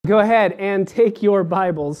go ahead and take your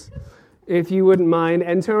Bibles, if you wouldn't mind,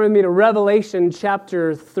 and turn with me to Revelation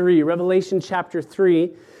chapter 3. Revelation chapter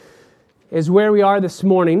 3 is where we are this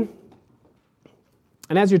morning.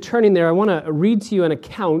 And as you're turning there, I want to read to you an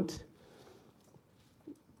account,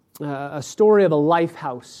 a story of a life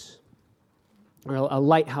house, or a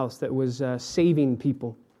lighthouse that was saving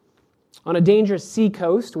people. On a dangerous sea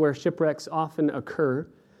coast where shipwrecks often occur,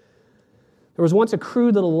 there was once a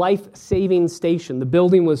crude little life-saving station. The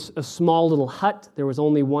building was a small little hut. There was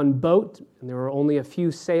only one boat, and there were only a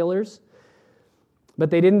few sailors.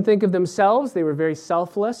 But they didn't think of themselves. They were very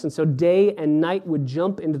selfless, and so day and night would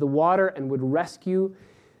jump into the water and would rescue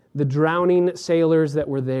the drowning sailors that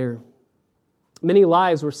were there. Many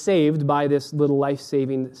lives were saved by this little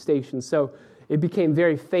life-saving station, so it became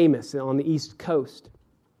very famous on the East Coast.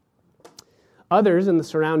 Others in the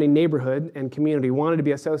surrounding neighborhood and community wanted to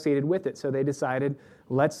be associated with it, so they decided,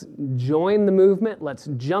 let's join the movement, let's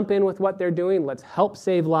jump in with what they're doing, let's help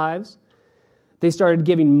save lives. They started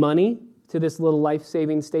giving money to this little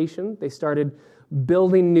life-saving station. They started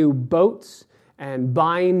building new boats and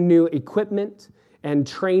buying new equipment and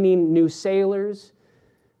training new sailors,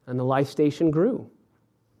 and the life station grew.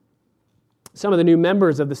 Some of the new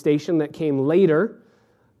members of the station that came later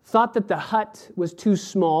thought that the hut was too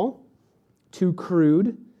small, too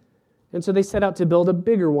crude, and so they set out to build a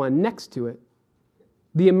bigger one next to it.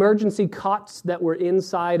 The emergency cots that were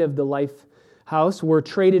inside of the life house were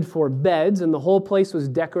traded for beds, and the whole place was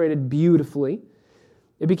decorated beautifully.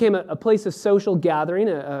 It became a place of social gathering,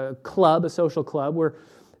 a club, a social club, where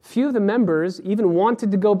few of the members even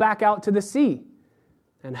wanted to go back out to the sea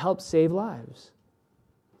and help save lives.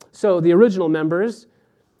 So the original members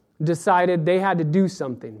decided they had to do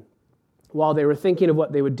something. While they were thinking of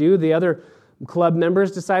what they would do, the other club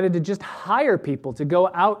members decided to just hire people to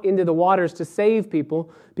go out into the waters to save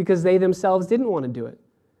people because they themselves didn't want to do it.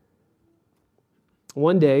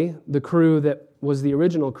 One day, the crew that was the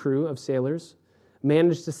original crew of sailors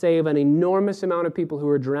managed to save an enormous amount of people who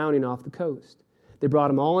were drowning off the coast. They brought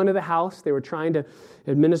them all into the house. They were trying to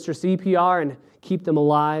administer CPR and keep them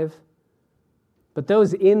alive. But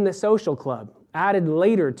those in the social club, added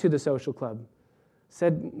later to the social club,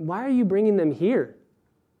 said, "Why are you bringing them here?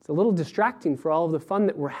 It's a little distracting for all of the fun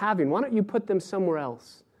that we're having. Why don't you put them somewhere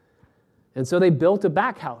else?" And so they built a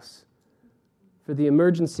back house for the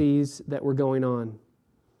emergencies that were going on.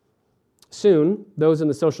 Soon, those in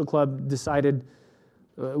the social club decided,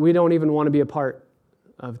 we don't even want to be a part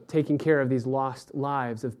of taking care of these lost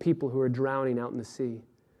lives of people who are drowning out in the sea.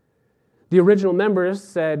 The original members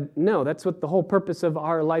said, no, that's what the whole purpose of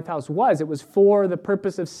our lifehouse was. It was for the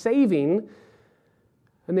purpose of saving.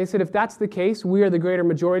 And they said, if that's the case, we are the greater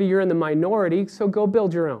majority, you're in the minority, so go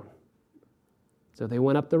build your own. So they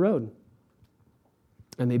went up the road,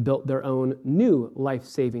 and they built their own new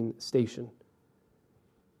life-saving station.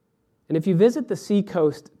 And if you visit the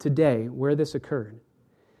seacoast today, where this occurred,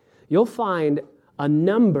 you'll find a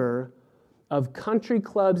number of country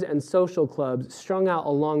clubs and social clubs strung out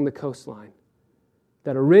along the coastline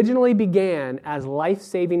that originally began as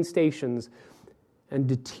life-saving stations and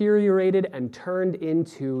deteriorated and turned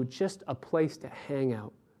into just a place to hang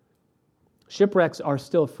out. Shipwrecks are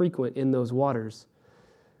still frequent in those waters,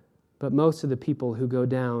 but most of the people who go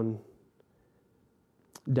down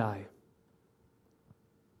die.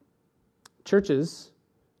 Churches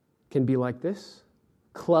can be like this.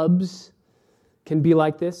 Clubs can be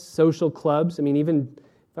like this. Social clubs. I mean, even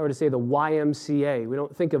if I were to say the YMCA, we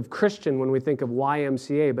don't think of Christian when we think of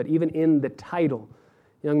YMCA, but even in the title,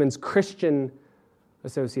 Young Men's Christian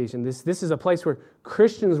Association. This is a place where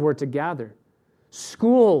Christians were to gather.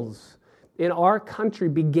 Schools in our country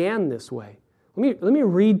began this way. Let me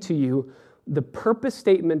read to you the purpose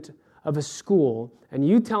statement of a school, and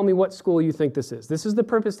you tell me what school you think this is. This is the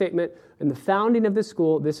purpose statement in the founding of this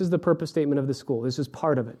school. This is the purpose statement of the school. This is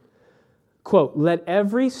part of it. Quote, let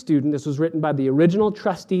every student, this was written by the original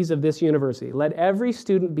trustees of this university, let every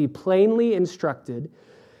student be plainly instructed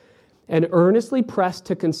and earnestly pressed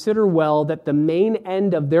to consider well that the main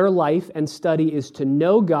end of their life and study is to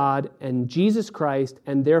know God and Jesus Christ,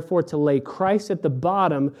 and therefore to lay Christ at the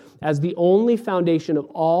bottom as the only foundation of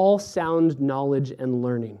all sound knowledge and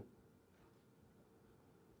learning.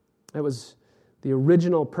 That was the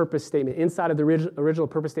original purpose statement, inside of the original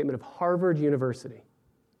purpose statement of Harvard University.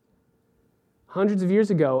 Hundreds of years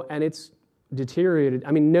ago, and it's deteriorated.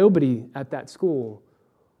 I mean, nobody at that school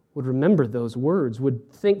would remember those words,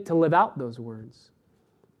 would think to live out those words.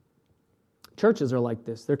 Churches are like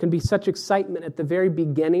this. There can be such excitement at the very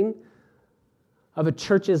beginning of a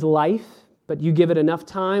church's life, but you give it enough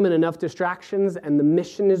time and enough distractions, and the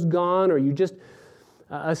mission is gone, or you just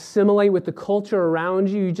assimilate with the culture around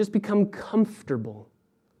you. You just become comfortable.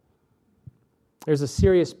 There's a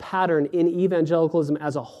serious pattern in evangelicalism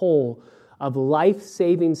as a whole of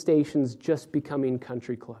life-saving stations just becoming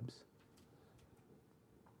country clubs.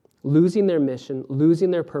 Losing their mission,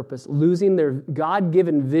 losing their purpose, losing their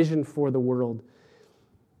God-given vision for the world.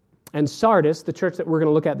 And Sardis, the church that we're going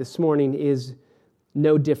to look at this morning, is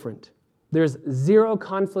no different. There's zero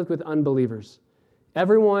conflict with unbelievers.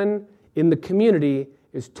 Everyone in the community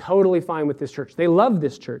is totally fine with this church. They love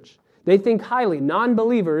this church. They think highly.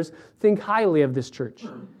 Non-believers think highly of this church.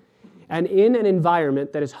 And in an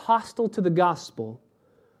environment that is hostile to the gospel,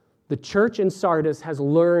 the church in Sardis has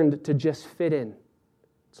learned to just fit in.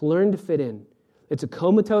 It's learned to fit in. It's a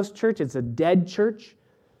comatose church. It's a dead church.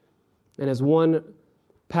 And as one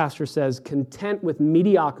pastor says, content with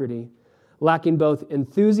mediocrity, lacking both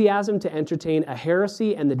enthusiasm to entertain a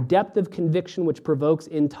heresy and the depth of conviction which provokes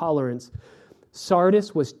intolerance,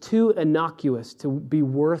 Sardis was too innocuous to be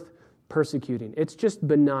worth persecuting. It's just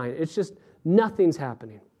benign. It's just nothing's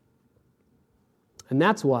happening. And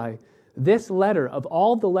that's why this letter, of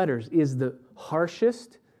all the letters, is the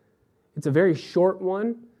harshest. It's a very short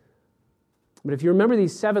one. But if you remember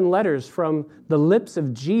these 7 letters from the lips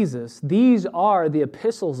of Jesus, these are the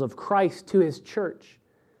epistles of Christ to his church.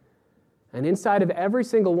 And inside of every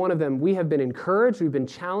single one of them, we have been encouraged, we've been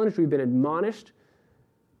challenged, we've been admonished,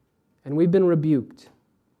 and we've been rebuked.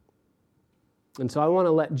 And so I want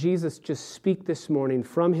to let Jesus just speak this morning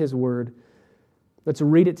from his word. Let's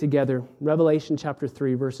read it together. Revelation chapter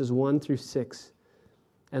 3, verses 1 through 6.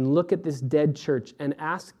 And look at this dead church and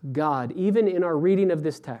ask God, even in our reading of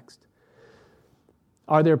this text,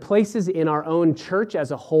 are there places in our own church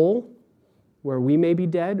as a whole where we may be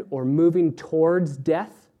dead or moving towards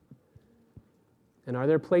death? And are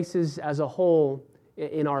there places as a whole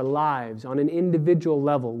in our lives on an individual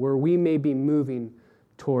level where we may be moving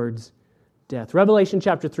towards death? Revelation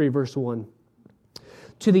chapter 3, verse 1.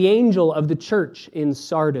 To the angel of the church in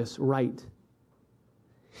Sardis write,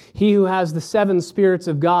 he who has the 7 spirits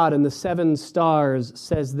of God and the 7 stars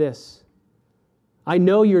says this, I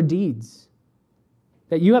know your deeds,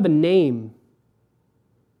 that you have a name,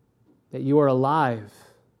 that you are alive,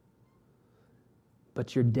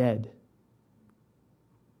 but you're dead.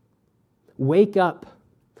 Wake up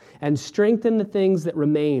and strengthen the things that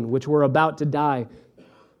remain, which were about to die,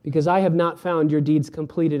 because I have not found your deeds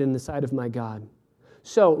completed in the sight of my God.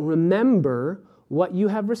 So remember what you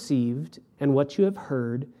have received and what you have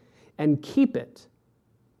heard, and keep it,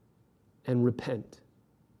 and repent.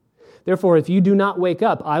 Therefore, if you do not wake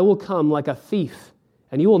up, I will come like a thief,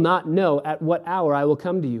 and you will not know at what hour I will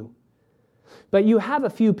come to you. But you have a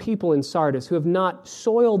few people in Sardis who have not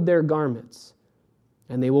soiled their garments,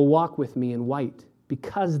 and they will walk with me in white,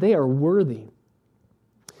 because they are worthy.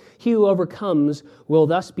 He who overcomes will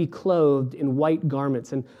thus be clothed in white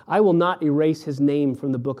garments, and I will not erase his name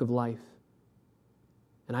from the book of life.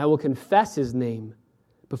 And I will confess his name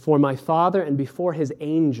before my Father and before his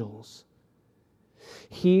angels.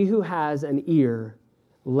 He who has an ear,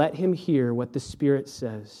 let him hear what the Spirit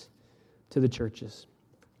says to the churches.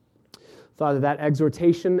 Father, that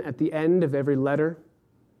exhortation at the end of every letter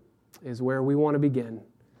is where we want to begin.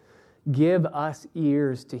 Give us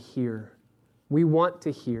ears to hear. We want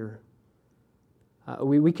to hear.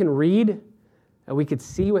 We can read, we could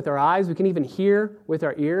see with our eyes, we can even hear with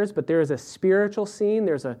our ears, but there is a spiritual seeing,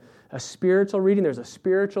 there's a spiritual reading, there's a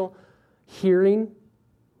spiritual hearing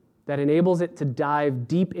that enables it to dive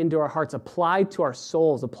deep into our hearts, applied to our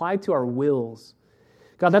souls, applied to our wills.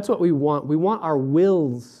 God, that's what we want. We want our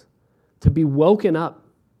wills to be woken up.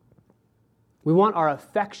 We want our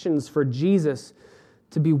affections for Jesus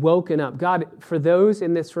to be woken up. God, for those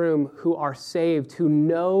in this room who are saved, who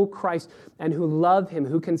know Christ and who love him,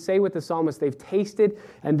 who can say with the psalmist, they've tasted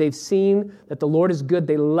and they've seen that the Lord is good,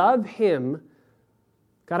 they love him.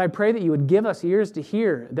 God, I pray that you would give us ears to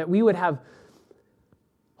hear, that we would have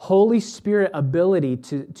Holy Spirit ability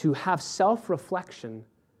to have self-reflection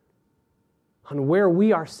on where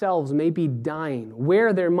we ourselves may be dying,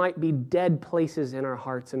 where there might be dead places in our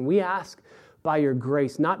hearts. And we ask by your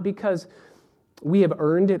grace, not because we have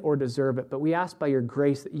earned it or deserve it, but we ask by your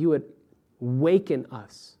grace that you would waken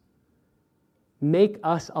us, make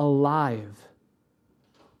us alive.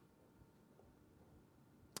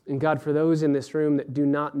 And God, for those in this room that do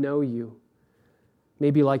not know you,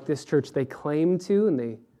 maybe like this church, they claim to and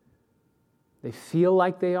they feel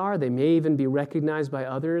like they are. They may even be recognized by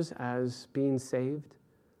others as being saved.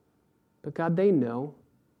 But God, they know.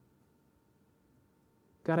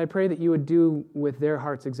 God, I pray that you would do with their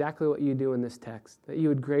hearts exactly what you do in this text, that you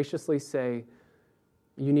would graciously say,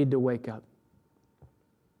 you need to wake up.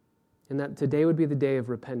 and that today would be the day of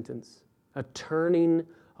repentance, a turning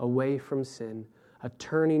away from sin, a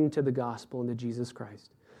turning to the gospel and to Jesus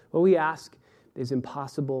Christ. What we ask is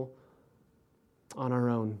impossible on our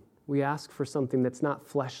own. We ask for something that's not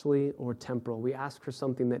fleshly or temporal. We ask for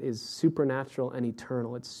something that is supernatural and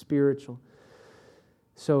eternal. It's spiritual.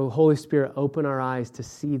 So, Holy Spirit, open our eyes to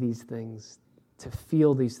see these things, to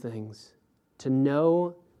feel these things, to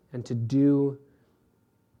know and to do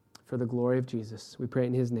for the glory of Jesus. We pray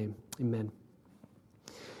in His name. Amen.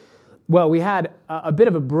 Well, we had a bit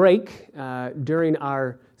of a break during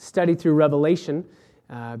our study through Revelation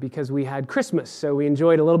because we had Christmas. So we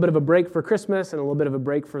enjoyed a little bit of a break for Christmas and a little bit of a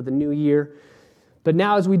break for the new year. But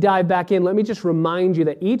now as we dive back in, let me just remind you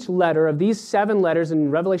that each letter of these 7 letters in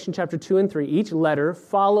Revelation chapter 2 and 3, each letter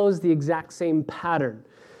follows the exact same pattern.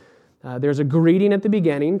 There's a greeting at the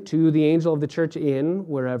beginning to the angel of the church in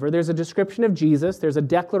wherever. There's a description of Jesus. There's a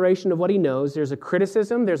declaration of what He knows. There's a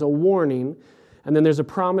criticism. There's a warning. And then there's a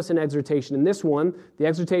promise and exhortation. In this one, the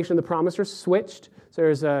exhortation and the promise are switched. So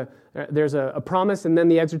there's a promise and then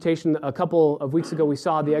the exhortation. A couple of weeks ago we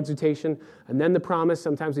saw the exhortation and then the promise.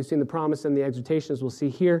 Sometimes we've seen the promise and the exhortation, as we'll see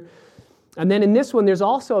here. And then in this one, there's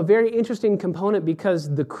also a very interesting component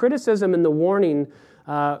because the criticism and the warning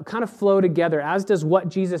kind of flow together, as does what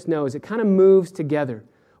Jesus knows. It kind of moves together.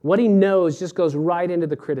 What He knows just goes right into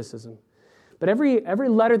the criticism. But every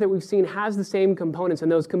letter that we've seen has the same components,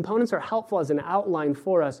 and those components are helpful as an outline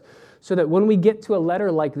for us so that when we get to a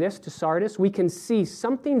letter like this to Sardis, we can see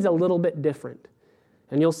something's a little bit different.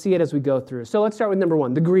 And you'll see it as we go through. So let's start with number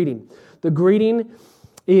 1, the greeting. The greeting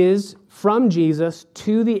is from Jesus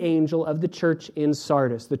to the angel of the church in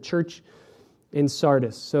Sardis, the church in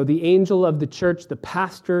Sardis. So the angel of the church, the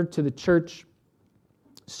pastor to the church,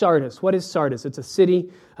 Sardis. What is Sardis? It's a city,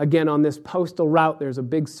 again, on this postal route. There's a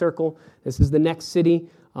big circle. This is the next city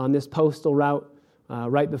on this postal route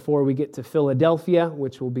right before we get to Philadelphia,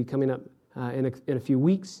 which will be coming up in a few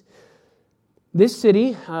weeks. This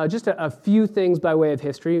city, just a few things by way of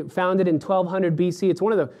history, founded in 1200 BC. It's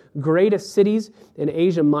one of the greatest cities in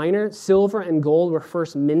Asia Minor. Silver and gold were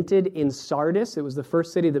first minted in Sardis. It was the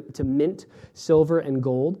first city to mint silver and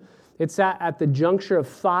gold. It's at the juncture of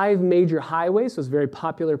 5 major highways, so it's a very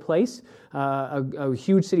popular place, a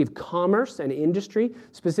huge city of commerce and industry.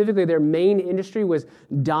 Specifically, their main industry was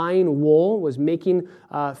dyeing wool, was making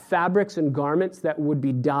fabrics and garments that would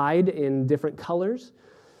be dyed in different colors.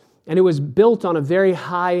 And it was built on a very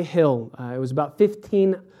high hill. It was about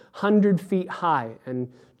 1,500 feet high.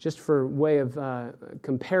 And just for way of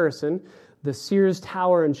comparison, the Sears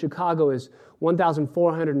Tower in Chicago is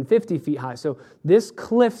 1,450 feet high. So this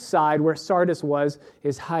cliffside where Sardis was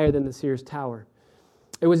is higher than the Sears Tower.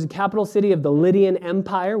 It was the capital city of the Lydian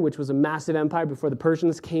Empire, which was a massive empire before the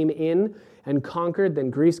Persians came in and conquered.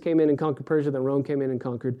 Then Greece came in and conquered Persia. Then Rome came in and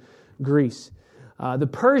conquered Greece. The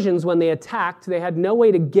Persians, when they attacked, they had no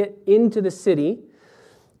way to get into the city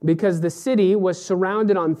because the city was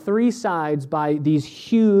surrounded on 3 sides by these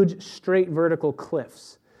huge straight vertical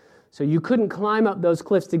cliffs. So you couldn't climb up those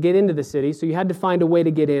cliffs to get into the city, so you had to find a way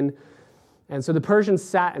to get in. And so the Persians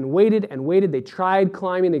sat and waited and waited. They tried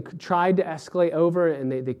climbing, they tried to escalate over, and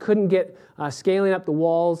they couldn't get scaling up the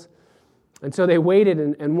walls. And so they waited,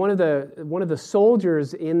 and one of the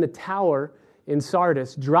soldiers in the tower in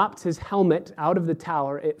Sardis dropped his helmet out of the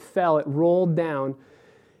tower. It fell, it rolled down.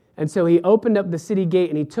 And so he opened up the city gate,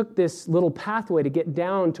 and he took this little pathway to get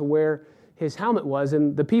down to where his helmet was.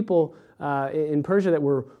 And the people in Persia that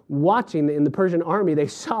were watching in the Persian army, they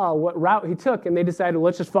saw what route he took, and they decided,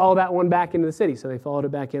 let's just follow that one back into the city. So they followed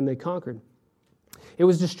it back in, they conquered. It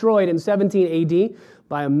was destroyed in 17 AD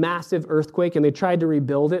by a massive earthquake, and they tried to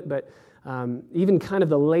rebuild it, but even kind of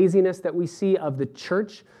the laziness that we see of the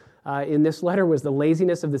church in this letter was the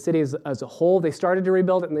laziness of the city as a whole. They started to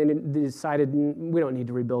rebuild it, and they decided, we don't need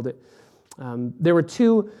to rebuild it. There were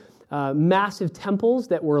 2 massive temples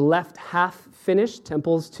that were left half finished,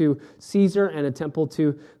 temples to Caesar and a temple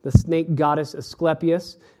to the snake goddess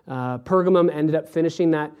Asclepius. Pergamum ended up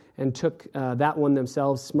finishing that and took that one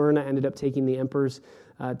themselves. Smyrna ended up taking the emperor's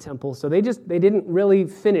temple. So they didn't really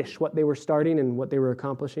finish what they were starting and what they were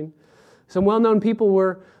accomplishing. Some well-known people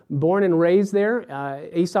were born and raised there.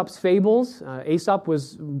 Aesop's Fables. Aesop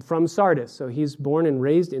was from Sardis, so he's born and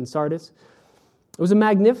raised in Sardis. It was a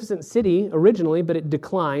magnificent city originally, but it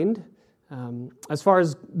declined. As far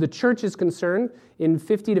as the church is concerned, in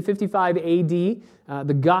 50 to 55 AD,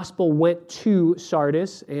 the gospel went to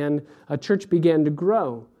Sardis, and a church began to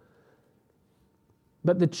grow.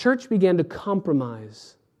 But the church began to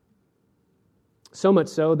compromise. So much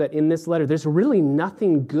so that in this letter, there's really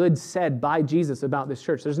nothing good said by Jesus about this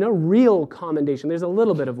church. There's no real commendation. There's a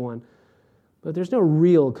little bit of one. But there's no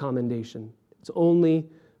real commendation. It's only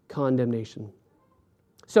condemnation.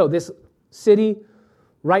 So this city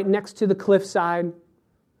right next to the cliffside,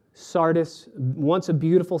 Sardis, once a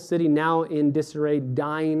beautiful city, now in disarray,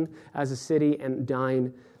 dying as a city and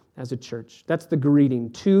dying as a church. That's the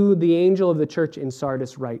greeting to the angel of the church in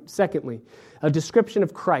Sardis write. Secondly, a description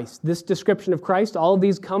of Christ. This description of Christ, all of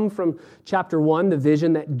these come from chapter 1, the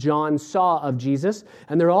vision that John saw of Jesus,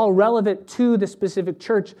 and they're all relevant to the specific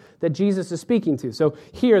church that Jesus is speaking to. So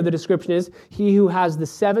here the description is, he who has the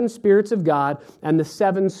 7 spirits of God and the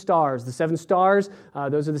 7 stars. The 7 stars,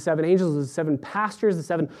 those are the 7 angels, the 7 pastors, the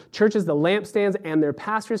 7 churches, the lampstands, and their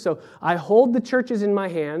pastors. So I hold the churches in my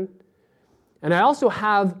hand, and I also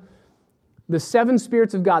have the 7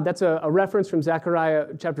 spirits of God. That's a reference from Zechariah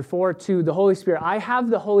chapter 4 to the Holy Spirit. I have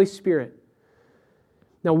the Holy Spirit.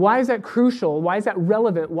 Now, why is that crucial? Why is that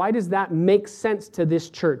relevant? Why does that make sense to this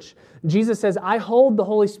church? Jesus says, I hold the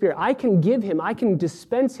Holy Spirit. I can give him, I can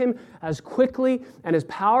dispense him as quickly and as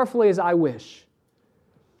powerfully as I wish.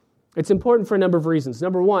 It's important for a number of reasons.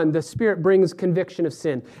 Number one, the Spirit brings conviction of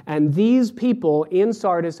sin. And these people in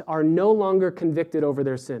Sardis are no longer convicted over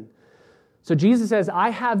their sin. So Jesus says, I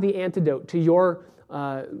have the antidote to your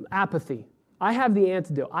apathy. I have the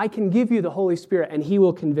antidote. I can give you the Holy Spirit and he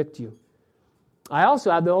will convict you. I also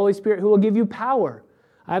have the Holy Spirit who will give you power.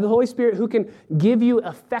 I have the Holy Spirit who can give you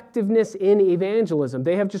effectiveness in evangelism.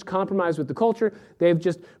 They have just compromised with the culture. They've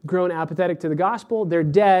just grown apathetic to the gospel. They're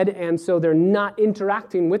dead, and so they're not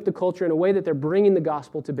interacting with the culture in a way that they're bringing the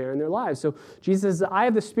gospel to bear in their lives. So Jesus says, I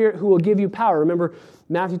have the Spirit who will give you power. Remember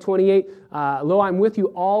Matthew 28, lo, I'm with you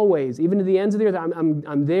always, even to the ends of the earth.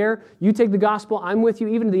 I'm there. You take the gospel. I'm with you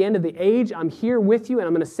even to the end of the age. I'm here with you, and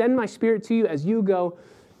I'm going to send my Spirit to you as you go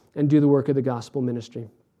and do the work of the gospel ministry.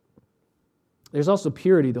 There's also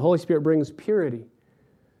purity. The Holy Spirit brings purity.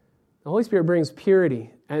 The Holy Spirit brings purity.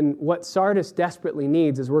 And what Sardis desperately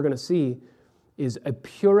needs, as we're going to see, is a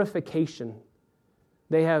purification.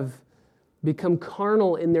 They have become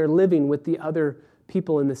carnal in their living with the other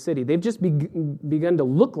people in the city. They've just begun to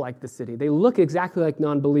look like the city. They look exactly like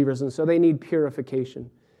non-believers, and so they need purification.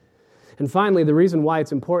 And finally, the reason why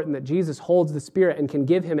it's important that Jesus holds the Spirit and can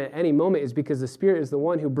give him at any moment is because the Spirit is the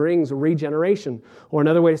one who brings regeneration. Or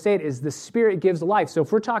another way to say it is the Spirit gives life. So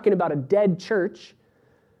if we're talking about a dead church,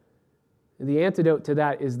 the antidote to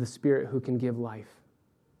that is the Spirit who can give life.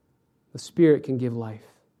 The Spirit can give life.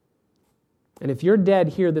 And if you're dead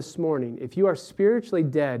here this morning, if you are spiritually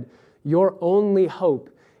dead, your only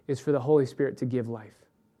hope is for the Holy Spirit to give life.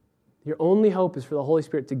 Your only hope is for the Holy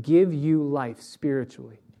Spirit to give you life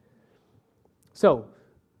spiritually. So,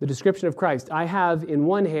 the description of Christ. I have in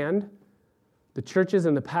one hand the churches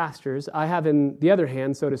and the pastors. I have in the other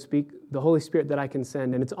hand, so to speak, the Holy Spirit that I can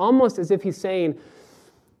send. And it's almost as if he's saying,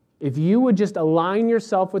 if you would just align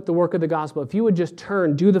yourself with the work of the gospel, if you would just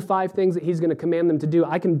do the 5 things that he's going to command them to do,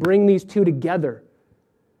 I can bring these 2 together.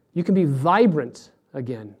 You can be vibrant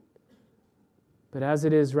again. But as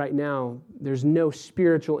it is right now, there's no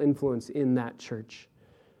spiritual influence in that church.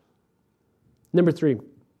 Number 3.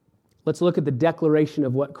 Let's look at the declaration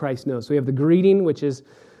of what Christ knows. So we have the greeting, which is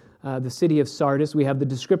the city of Sardis. We have the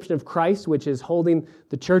description of Christ, which is holding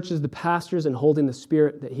the churches, the pastors, and holding the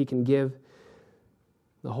Spirit that he can give.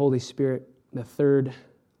 The Holy Spirit, the third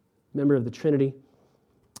member of the Trinity.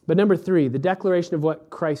 But number 3, the declaration of what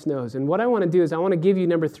Christ knows. And what I want to do is I want to give you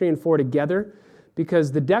number 3 and 4 together,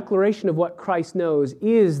 because the declaration of what Christ knows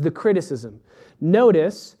is the criticism.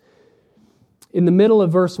 Notice in the middle of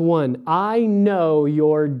verse 1, I know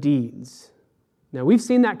your deeds. Now, we've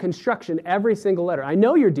seen that construction every single letter. I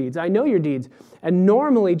know your deeds. I know your deeds. And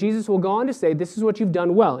normally, Jesus will go on to say, this is what you've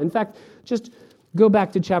done well. In fact, just go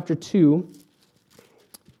back to chapter 2.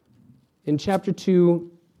 In chapter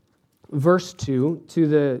 2, verse 2, to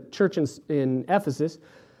the church in Ephesus,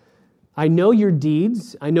 I know your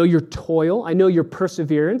deeds, I know your toil, I know your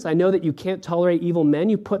perseverance, I know that you can't tolerate evil men.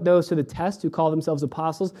 You put those to the test who call themselves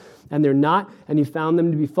apostles, and they're not, and you found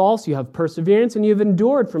them to be false. You have perseverance, and you've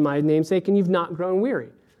endured for my name's sake, and you've not grown weary.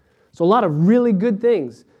 So a lot of really good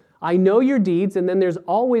things. I know your deeds, and then there's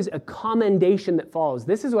always a commendation that follows.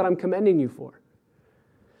 This is what I'm commending you for.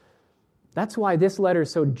 That's why this letter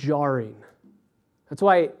is so jarring. That's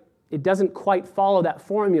why it doesn't quite follow that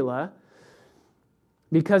formula,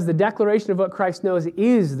 because the declaration of what Christ knows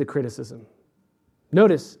is the criticism.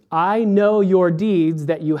 Notice, I know your deeds,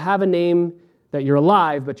 that you have a name, that you're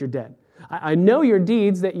alive, but you're dead. I know your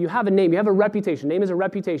deeds, that you have a name, you have a reputation. Name is a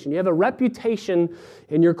reputation. You have a reputation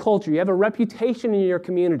in your culture. You have a reputation in your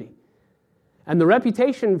community. And the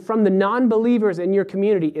reputation from the non-believers in your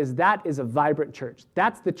community is that is a vibrant church.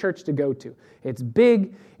 That's the church to go to. It's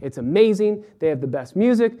big. It's amazing. They have the best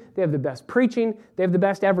music. They have the best preaching. They have the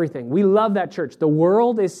best everything. We love that church. The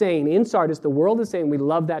world is saying, in Sardis, the world is saying we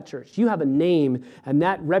love that church. You have a name, and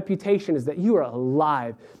that reputation is that you are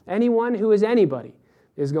alive. Anyone who is anybody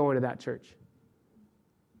is going to that church.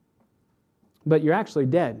 But you're actually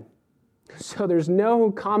dead. So there's no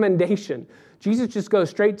commendation. Jesus just goes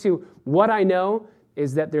straight to what I know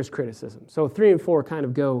is that there's criticism. So 3 and 4 kind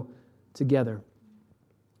of go together.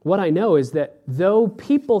 What I know is that though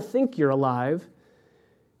people think you're alive,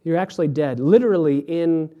 you're actually dead. Literally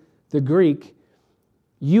in the Greek,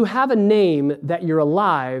 you have a name that you're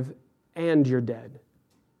alive and you're dead.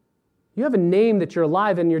 You have a name that you're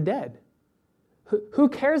alive and you're dead. Who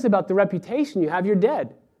cares about the reputation you have? You're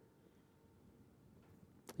dead.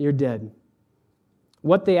 You're dead.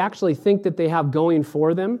 What they actually think that they have going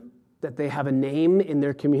for them, that they have a name in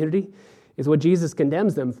their community, is what Jesus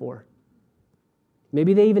condemns them for.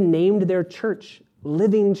 Maybe they even named their church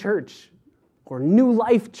Living Church or New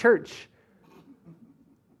Life Church.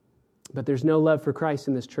 But there's no love for Christ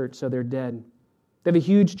in this church, so they're dead. They have a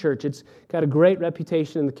huge church. It's got a great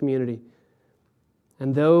reputation in the community.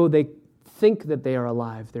 And though they think that they are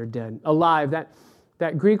alive, they're dead. Alive,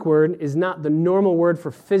 that Greek word is not the normal word for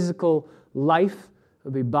physical life. It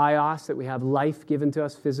would be bios, that we have life given to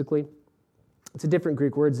us physically. It's a different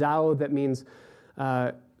Greek word, zao, that means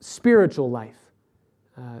spiritual life.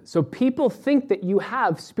 So people think that you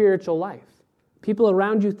have spiritual life. People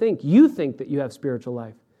around you think that you have spiritual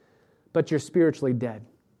life, but you're spiritually dead.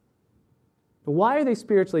 But why are they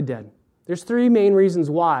spiritually dead? There's 3 main reasons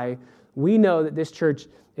why we know that this church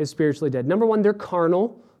is spiritually dead. Number 1, they're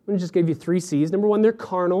carnal. I'm going to just give you 3 C's. Number 1, they're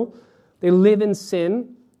carnal. They live in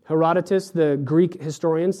sin. Herodotus, the Greek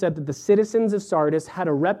historian, said that the citizens of Sardis had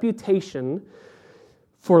a reputation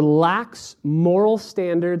for lax moral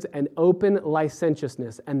standards and open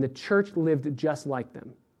licentiousness, and the church lived just like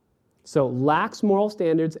them. So lax moral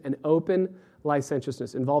standards and open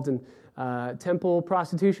licentiousness, involved in temple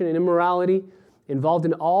prostitution and immorality, involved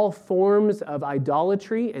in all forms of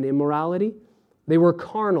idolatry and immorality. They were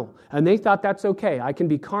carnal, and they thought that's okay. I can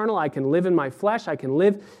be carnal, I can live in my flesh, I can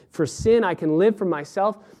live for sin, I can live for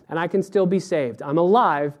myself, and I can still be saved. I'm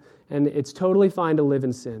alive, and it's totally fine to live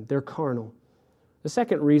in sin. They're carnal. The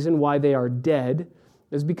second reason why they are dead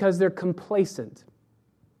is because they're complacent.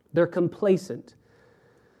 They're complacent.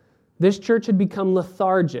 This church had become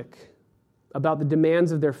lethargic about the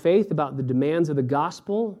demands of their faith, about the demands of the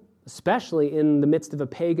gospel, especially in the midst of a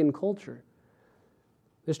pagan culture.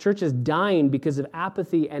 This church is dying because of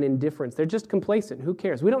apathy and indifference. They're just complacent. Who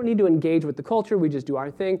cares? We don't need to engage with the culture. We just do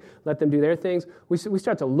our thing, let them do their things. We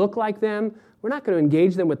start to look like them. We're not going to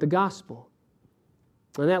engage them with the gospel.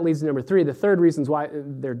 And that leads to number 3. The third reason why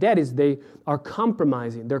they're dead is they are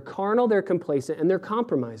compromising. They're carnal, they're complacent, and they're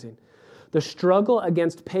compromising. The struggle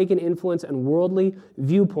against pagan influence and worldly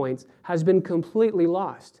viewpoints has been completely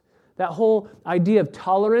lost. That whole idea of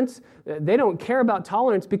tolerance, they don't care about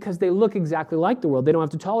tolerance because they look exactly like the world. They don't have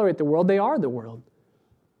to tolerate the world. They are the world.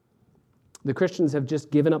 The Christians have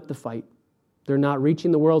just given up the fight. They're not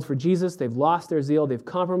reaching the world for Jesus. They've lost their zeal. They've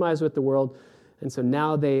compromised with the world. And so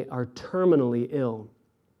now they are terminally ill.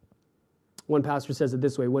 One pastor says it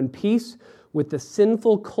this way: when peace with the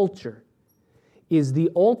sinful culture is the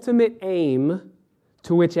ultimate aim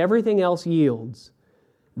to which everything else yields,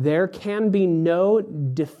 there can be no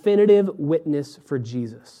definitive witness for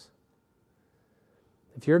Jesus.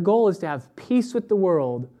 If your goal is to have peace with the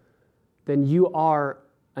world, then you are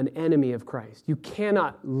an enemy of Christ. You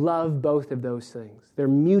cannot love both of those things. They're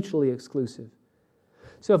mutually exclusive.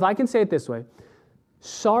 So if I can say it this way,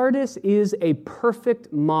 Sardis is a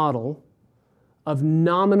perfect model of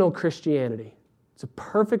nominal Christianity. It's a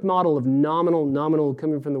perfect model of nominal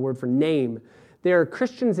coming from the word for name. They are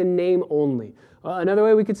Christians in name only. Another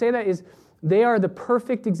way we could say that is they are the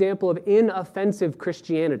perfect example of inoffensive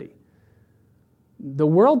Christianity. The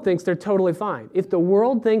world thinks they're totally fine. If the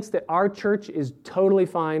world thinks that our church is totally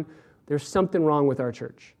fine, there's something wrong with our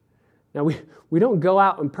church. Now, we don't go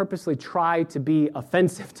out and purposely try to be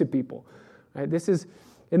offensive to people. Right? This is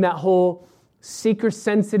in that whole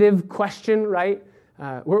seeker-sensitive question, right?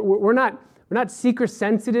 We're not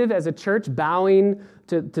seeker-sensitive as a church, bowing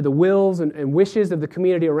to the wills and wishes of the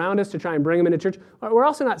community around us to try and bring them into church. We're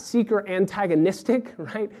also not seeker-antagonistic,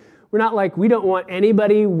 right? We're not like, we don't want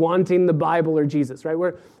anybody wanting the Bible or Jesus, right?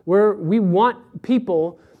 We want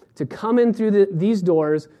people to come in through these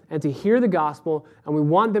doors and to hear the gospel, and we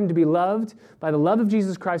want them to be loved by the love of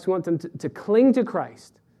Jesus Christ. We want them to cling to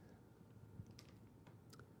Christ.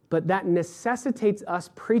 but that necessitates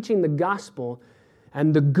us preaching the gospel,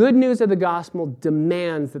 and the good news of the gospel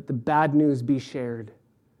demands that the bad news be shared.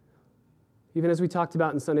 Even as we talked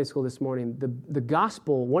about in Sunday school this morning, the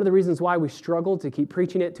gospel, one of the reasons why we struggle to keep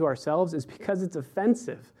preaching it to ourselves is because it's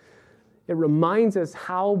offensive. It reminds us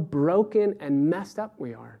how broken and messed up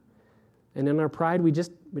we are. And in our pride, we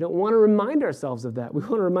don't want to remind ourselves of that. We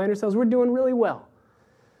want to remind ourselves we're doing really well.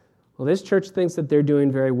 Well, this church thinks that they're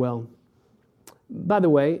doing very well. By the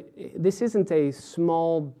way, this isn't a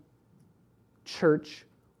small church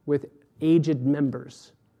with aged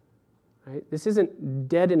members. Right? This isn't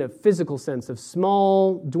dead in a physical sense of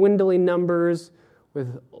small, dwindling numbers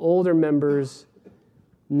with older members.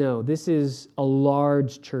 No, this is a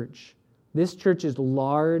large church. This church is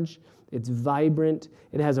large, it's vibrant,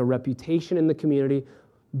 it has a reputation in the community,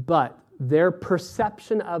 but their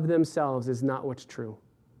perception of themselves is not what's true.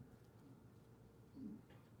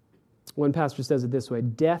 One pastor says it this way: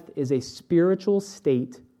 death is a spiritual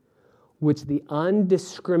state which the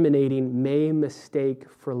undiscriminating may mistake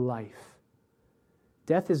for life.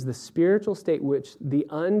 Death is the spiritual state which the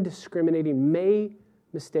undiscriminating may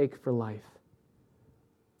mistake for life.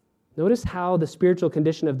 Notice how the spiritual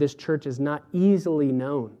condition of this church is not easily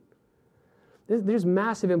known. There's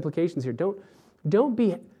massive implications here. Don't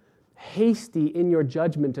be hasty in your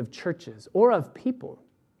judgment of churches or of people.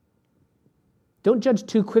 Don't judge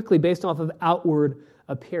too quickly based off of outward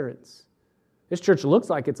appearance. This church looks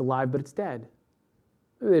like it's alive, but it's dead.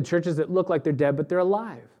 There are churches that look like they're dead, but they're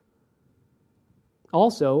alive.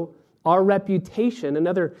 Also, our reputation,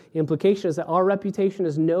 another implication is that our reputation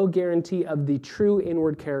is no guarantee of the true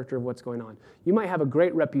inward character of what's going on. You might have a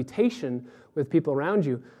great reputation with people around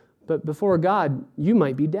you, but before God, you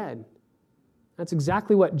might be dead. That's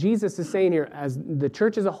exactly what Jesus is saying here, as the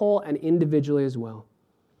church as a whole and individually as well.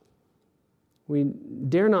 We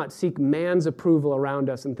dare not seek man's approval around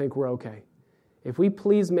us and think we're okay. If we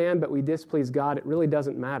please man but we displease God, it really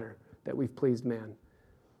doesn't matter that we've pleased man.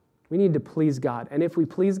 We need to please God. And if we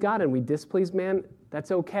please God and we displease man,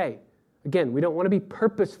 that's okay. Again, we don't want to be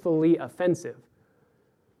purposefully offensive,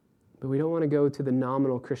 but we don't want to go to the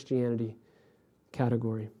nominal Christianity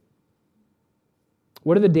category.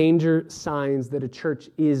 What are the danger signs that a church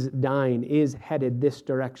is dying, is headed this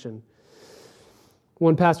direction?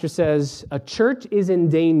 One pastor says, a church is in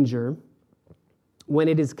danger when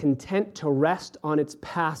it is content to rest on its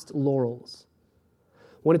past laurels,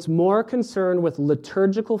 when it's more concerned with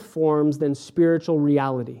liturgical forms than spiritual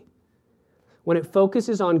reality, when it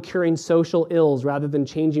focuses on curing social ills rather than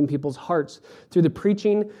changing people's hearts through the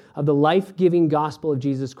preaching of the life-giving gospel of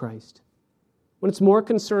Jesus Christ, when it's more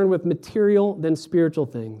concerned with material than spiritual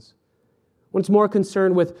things, when it's more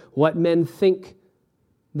concerned with what men think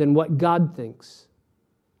than what God thinks,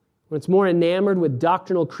 when it's more enamored with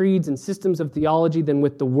doctrinal creeds and systems of theology than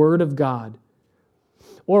with the Word of God,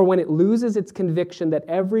 or when it loses its conviction that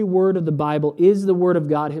every word of the Bible is the Word of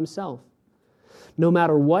God Himself. No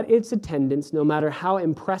matter what its attendance, no matter how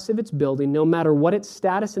impressive its building, no matter what its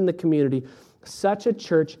status in the community, such a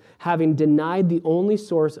church, having denied the only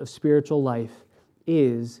source of spiritual life,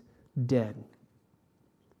 is dead.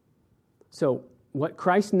 So, what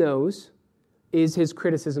Christ knows is His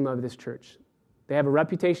criticism of this church. They have a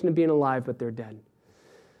reputation of being alive, but they're dead.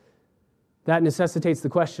 That necessitates the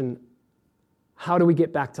question, how do we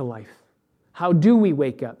get back to life? How do we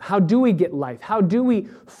wake up? How do we get life? How do we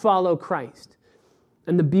follow Christ?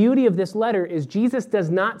 And the beauty of this letter is Jesus does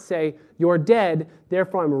not say, you're dead,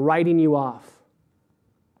 therefore I'm writing you off.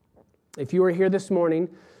 If you are here this morning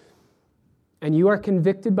and you are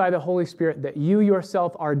convicted by the Holy Spirit that you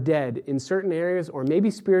yourself are dead in certain areas, or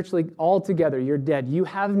maybe spiritually altogether you're dead, you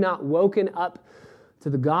have not woken up to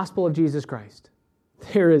the gospel of Jesus Christ,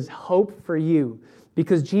 there is hope for you.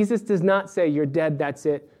 Because Jesus does not say, you're dead, that's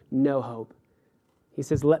it, no hope. He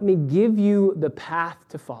says, let me give you the path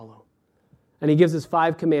to follow. And He gives us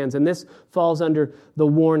 5 commands, and this falls under the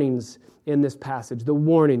warnings in this passage, the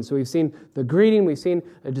warnings. So we've seen the greeting, we've seen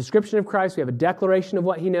a description of Christ, we have a declaration of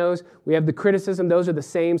what He knows, we have the criticism, those are the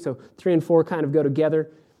same, so 3 and 4 kind of go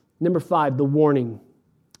together. Number 5, the warning.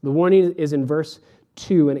 The warning is in verse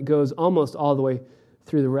 2, and it goes almost all the way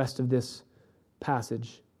through the rest of this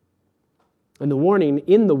passage. And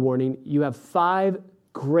in the warning, you have 5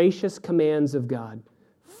 gracious commands of God,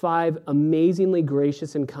 5 amazingly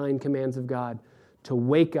gracious and kind commands of God to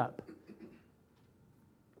wake up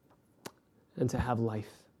and to have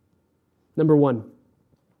life. Number 1,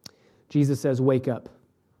 Jesus says, wake up.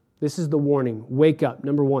 This is the warning. Wake up.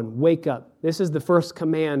 Number 1, wake up. This is the first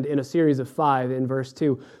command in a series of 5 in verse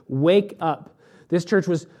 2. Wake up. This church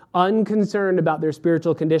was unconcerned about their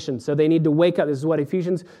spiritual condition, so they need to wake up. This is what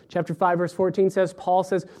Ephesians chapter 5, verse 14 says. Paul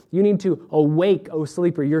says, you need to awake, O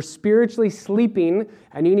sleeper. You're spiritually sleeping,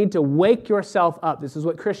 and you need to wake yourself up. This is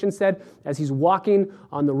what Christian said as he's walking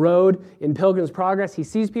on the road in Pilgrim's Progress. He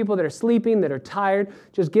sees people that are sleeping, that are tired.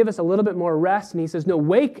 Just give us a little bit more rest. And he says, no,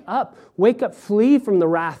 wake up, flee from the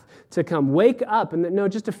wrath to come. Wake up, and no,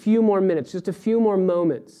 just a few more minutes, just a few more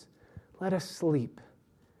moments. Let us sleep.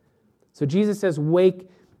 So Jesus says, wake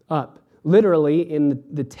up. Literally, in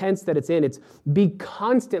the tense that it's in, it's be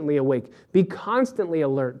constantly awake, be constantly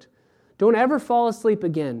alert. Don't ever fall asleep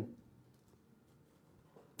again.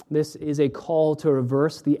 This is a call to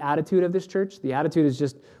reverse the attitude of this church. The attitude is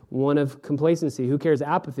just one of complacency. Who cares?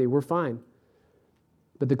 Apathy. We're fine.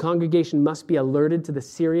 But the congregation must be alerted to the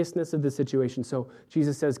seriousness of the situation. So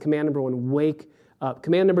Jesus says, command number 1, wake up.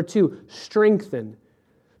 Command number 2, strengthen.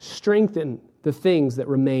 Strengthen the things that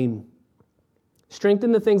remain.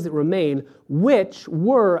 Strengthen the things that remain, which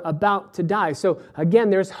were about to die. So again,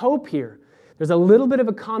 there's hope here. There's a little bit of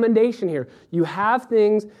a commendation here. You have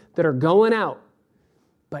things that are going out,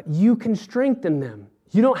 but you can strengthen them.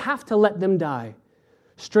 You don't have to let them die.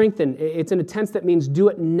 Strengthen, it's in a tense that means do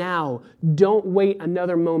it now. Don't wait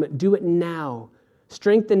another moment. Do it now.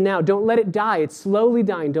 Strengthen now. Don't let it die. It's slowly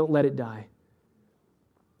dying. Don't let it die.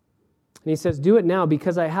 And he says, do it now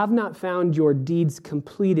because I have not found your deeds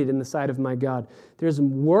completed in the sight of my God. There's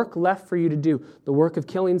work left for you to do. The work of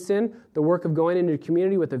killing sin, the work of going into the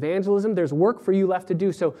community with evangelism. There's work for you left to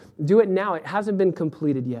do. So do it now. It hasn't been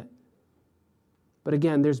completed yet. But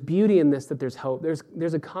again, there's beauty in this, that there's hope.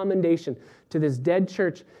 There's a commendation to this dead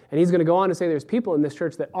church. And he's going to go on to say there's people in this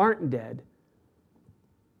church that aren't dead.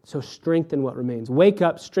 So strengthen what remains. Wake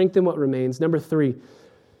up, strengthen what remains. Number 3,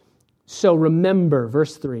 so remember,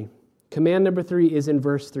 verse 3. Command number 3 is in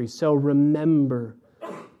verse 3. So remember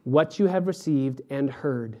what you have received and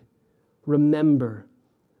heard. Remember.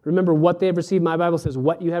 Remember what they have received. My Bible says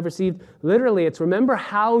what you have received. Literally, it's remember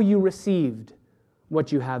how you received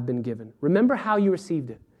what you have been given. Remember how you received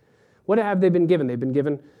it. What have they been given? They've been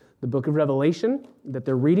given the book of Revelation that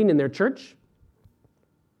they're reading in their church.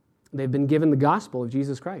 They've been given the gospel of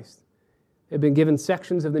Jesus Christ. They've been given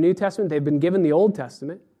sections of the New Testament. They've been given the Old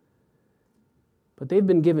Testament. But they've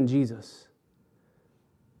been given Jesus.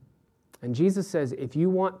 And Jesus says, if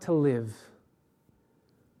you want to live,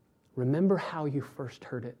 remember how you first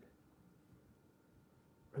heard it.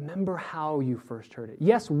 Remember how you first heard it.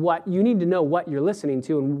 Yes, what you need to know what you're listening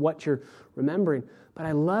to and what you're remembering. But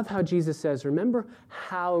I love how Jesus says, remember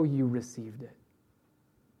how you received it.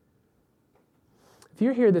 If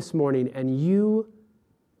you're here this morning and you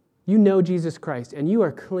know Jesus Christ and you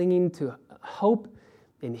are clinging to hope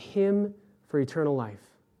in Him for eternal life,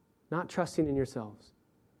 not trusting in yourselves.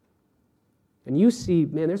 And you see,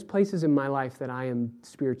 man, there's places in my life that I am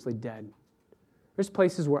spiritually dead. There's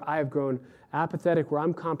places where I have grown apathetic, where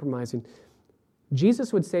I'm compromising.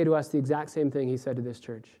 Jesus would say to us the exact same thing He said to this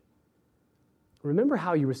church. Remember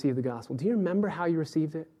how you received the gospel. Do you remember how you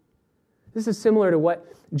received it? This is similar to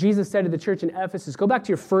what Jesus said to the church in Ephesus. Go back to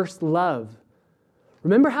your first love.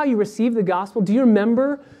 Remember how you received the gospel? Do you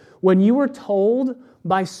remember when you were told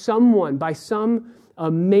by someone, by some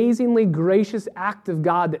amazingly gracious act of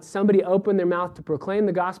God, that somebody opened their mouth to proclaim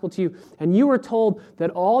the gospel to you, and you were told that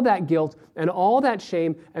all that guilt and all that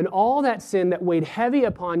shame and all that sin that weighed heavy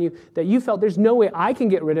upon you, that you felt there's no way I can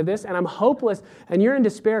get rid of this and I'm hopeless and you're in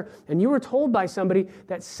despair, and you were told by somebody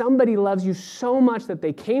that somebody loves you so much that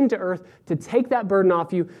they came to earth to take that burden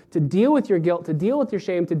off you, to deal with your guilt, to deal with your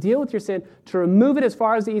shame, to deal with your sin, to remove it as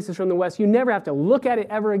far as the east is from the west. You never have to look at it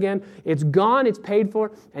ever again. It's gone, it's paid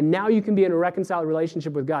for, and now you can be in a reconciled relationship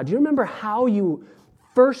with God. Do you remember how you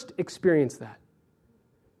first experienced that?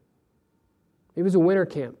 It was a winter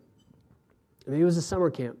camp. Maybe it was a summer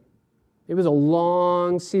camp. It was a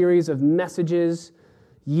long series of messages,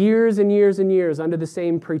 years and years and years under the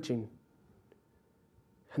same preaching.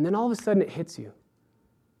 And then all of a sudden it hits you.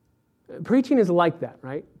 Preaching is like that,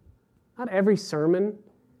 right? Not every sermon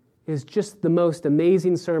is just the most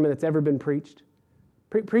amazing sermon that's ever been preached.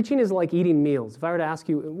 Preaching is like eating meals. If I were to ask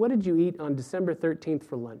you, what did you eat on December 13th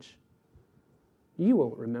for lunch? You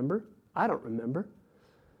won't remember. I don't remember.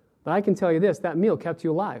 But I can tell you this, that meal kept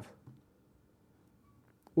you alive.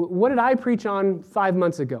 What did I preach on 5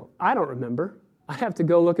 months ago? I don't remember. I'd have to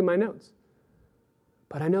go look at my notes.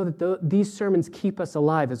 But I know that these sermons keep us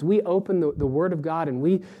alive. As we open the Word of God and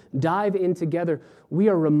we dive in together, we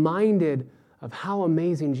are reminded of how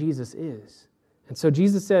amazing Jesus is. And so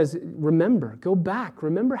Jesus says, remember, go back.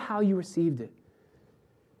 Remember how you received it.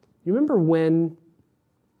 You remember when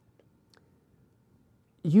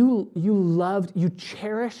you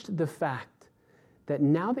cherished the fact that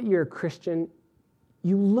now that you're a Christian,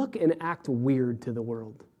 you look and act weird to the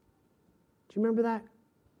world. Do you remember that?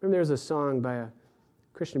 Remember there was a song by a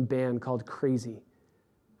Christian band called Crazy.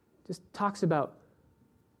 It just talks about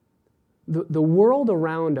the world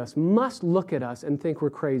around us must look at us and think we're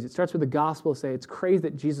crazy. It starts with the gospel, say it's crazy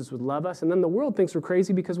that Jesus would love us, and then the world thinks we're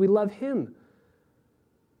crazy because we love him.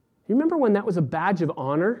 You remember when that was a badge of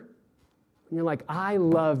honor? And you're like, I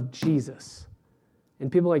love Jesus. And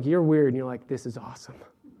people are like, you're weird. And you're like, this is awesome.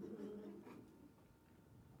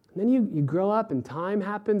 And then you grow up and time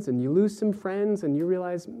happens and you lose some friends and you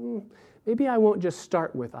realize, maybe I won't just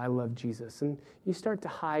start with I love Jesus. And you start to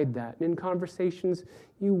hide that. And in conversations,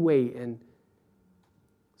 you wait and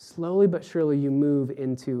slowly but surely you move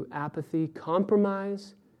into apathy,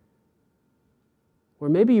 compromise, where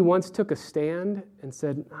maybe you once took a stand and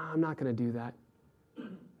said, I'm not going to do that.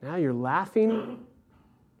 Now you're laughing.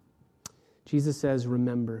 Jesus says,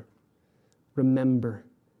 remember. Remember.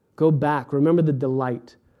 Go back. Remember the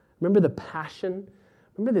delight. Remember the passion.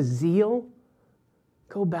 Remember the zeal.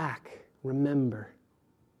 Go back. Remember.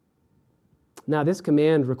 Now, this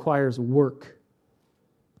command requires work.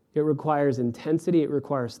 It requires intensity. It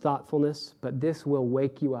requires thoughtfulness. But this will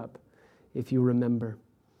wake you up if you remember.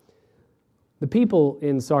 The people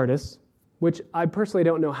in Sardis, which I personally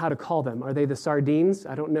don't know how to call them. Are they the sardines?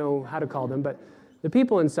 I don't know how to call them, but the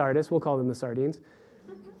people in Sardis, we'll call them the sardines,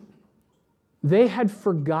 they had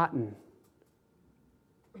forgotten.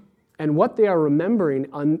 And what they are remembering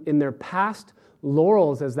in their past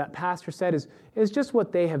laurels, as that pastor said, is just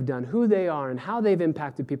what they have done, who they are, and how they've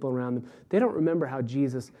impacted people around them. They don't remember how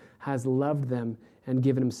Jesus has loved them and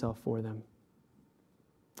given himself for them.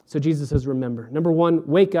 So Jesus says, remember. Number 1,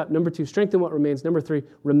 wake up. Number 2, strengthen what remains. Number 3,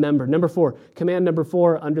 remember. Number 4, command number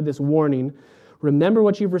 4 under this warning, remember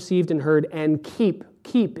what you've received and heard and keep.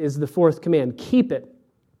 Keep is the 4th command. Keep it.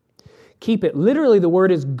 Keep it. Literally, the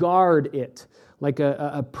word is guard it, like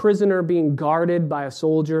a prisoner being guarded by a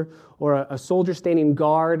soldier or a soldier standing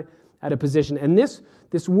guard at a position. And this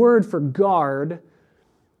word for guard,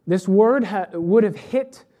 this word would have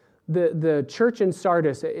hit the church in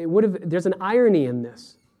Sardis. There's an irony in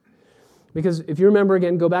this. Because if you remember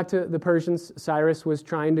again, go back to the Persians, Cyrus was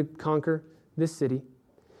trying to conquer this city.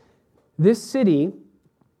 This city,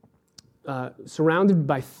 surrounded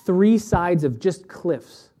by 3 sides of just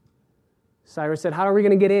cliffs. Cyrus said, how are we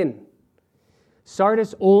going to get in?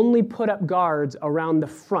 Sardis only put up guards around the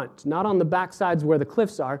front, not on the back sides where the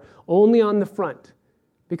cliffs are, only on the front,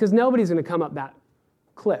 because nobody's going to come up that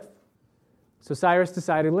cliff. So Cyrus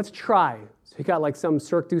decided, let's try. So he got like some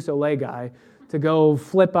Cirque du Soleil guy to go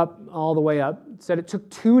flip up all the way up. Said it took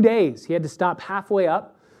 2 days. He had to stop halfway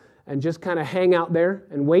up and just kind of hang out there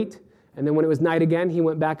and wait. And then when it was night again, he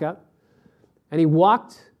went back up. And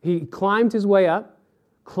he climbed his way up,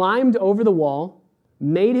 climbed over the wall,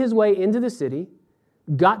 made his way into the city,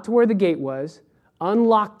 got to where the gate was,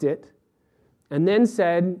 unlocked it, and then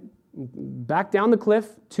said, back down the cliff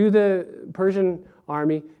to the Persian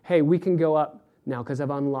army, hey, we can go up now because I've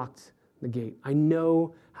unlocked the gate. I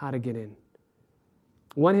know how to get in.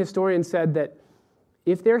 One historian said that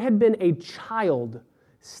if there had been a child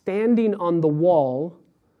standing on the wall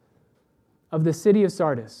of the city of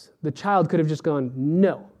Sardis, the child could have just gone,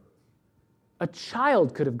 no. A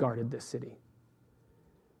child could have guarded this city.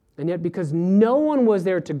 And yet because no one was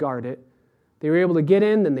there to guard it, they were able to get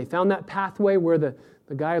in, then they found that pathway where the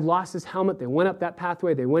guy had lost his helmet. They went up that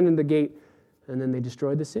pathway, they went in the gate, and then they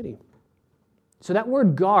destroyed the city. So that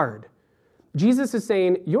word guard, Jesus is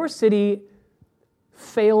saying, your city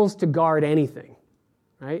fails to guard anything,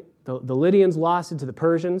 right? The Lydians lost it to the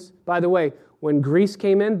Persians. By the way, when Greece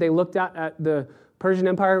came in, they looked out at the Persian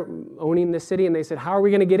Empire owning this city and they said, how are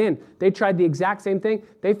we going to get in? They tried the exact same thing.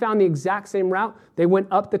 They found the exact same route. They went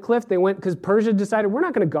up the cliff. They went because Persia decided, we're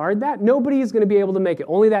not going to guard that. Nobody is going to be able to make it.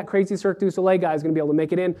 Only that crazy Cirque du Soleil guy is going to be able to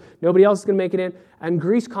make it in. Nobody else is going to make it in. And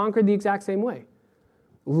Greece conquered the exact same way.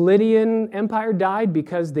 Lydian Empire died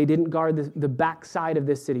because they didn't guard the backside of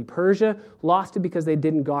this city. Persia lost it because they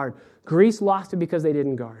didn't guard. Greece lost it because they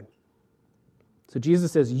didn't guard. So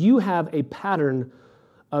Jesus says, you have a pattern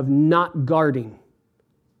of not guarding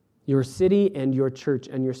your city and your church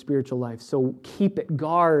and your spiritual life. So keep it,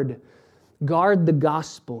 guard the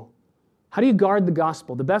gospel. How do you guard the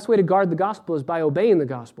gospel? The best way to guard the gospel is by obeying the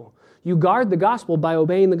gospel. You guard the gospel by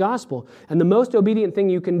obeying the gospel. And the most obedient thing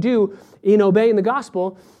you can do in obeying the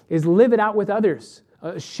gospel is live it out with others.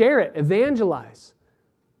 Share it, evangelize.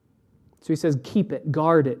 So he says, keep it,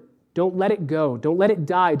 guard it. Don't let it go. Don't let it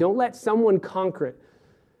die. Don't let someone conquer it.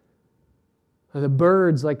 The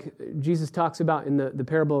birds, like Jesus talks about in the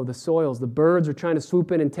parable of the soils, the birds are trying to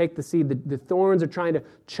swoop in and take the seed. The thorns are trying to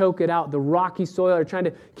choke it out. The rocky soil are trying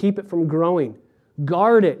to keep it from growing.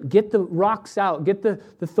 Guard it. Get the rocks out. Get the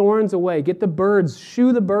thorns away. Get the birds.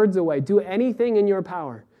 Shoo the birds away. Do anything in your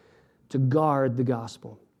power to guard the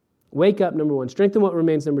gospel. Wake up, number one. Strengthen what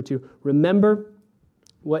remains, number two. Remember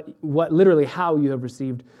what literally how you have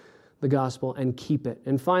received the gospel and keep it.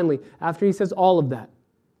 And finally, after he says all of that,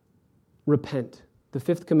 repent. The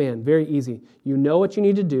fifth command, very easy. You know what you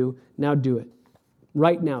need to do, now do it.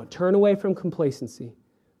 Right now. Turn away from complacency.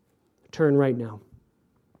 Turn right now.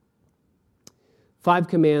 5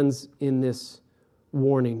 commands in this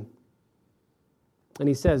warning. And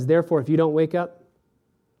he says, therefore, if you don't wake up,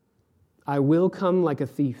 I will come like a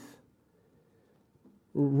thief.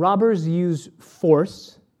 Robbers use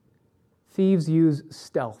force. Thieves use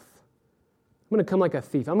stealth. I'm going to come like a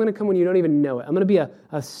thief. I'm going to come when you don't even know it. I'm going to be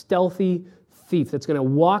a stealthy thief that's going to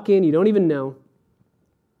walk in, you don't even know.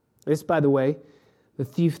 This, by the way, the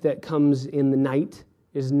thief that comes in the night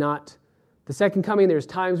is not the second coming. There's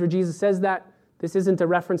times where Jesus says that. This isn't a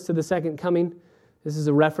reference to the second coming. This is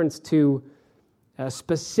a reference to a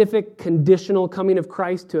specific conditional coming of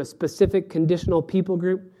Christ to a specific conditional people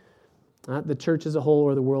group, not the church as a whole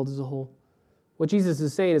or the world as a whole. What Jesus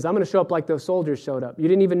is saying is, I'm going to show up like those soldiers showed up. You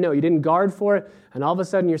didn't even know. You didn't guard for it, and all of a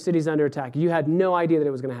sudden your city's under attack. You had no idea that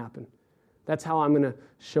it was going to happen. That's how I'm going to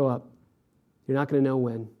show up. You're not going to know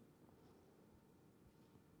when.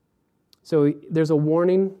 So there's a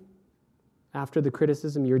warning after the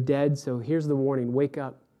criticism. You're dead, so here's the warning. Wake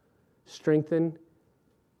up. Strengthen.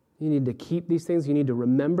 You need to keep these things. You need to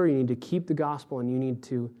remember. You need to keep the gospel, and you need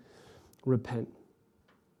to repent.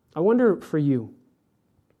 I wonder for you,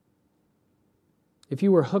 if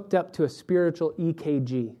you were hooked up to a spiritual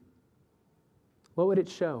EKG, what would it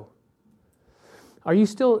show? Are you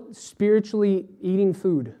still spiritually eating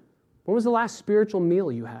food? When was the last spiritual meal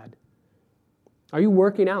you had? Are you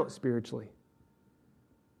working out spiritually?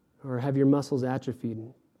 Or have your muscles atrophied?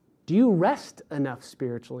 Do you rest enough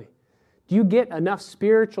spiritually? Do you get enough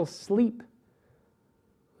spiritual sleep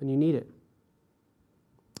when you need it?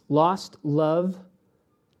 Lost love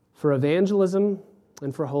for evangelism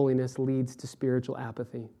and for holiness leads to spiritual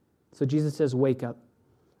apathy. So Jesus says, wake up.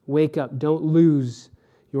 Wake up. Don't lose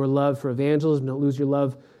your love for evangelism. Don't lose your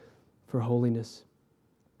love for holiness.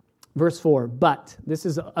 Verse 4, but, this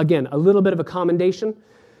is, again, a little bit of a commendation.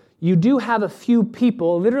 You do have a few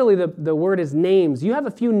people, literally the word is names. You have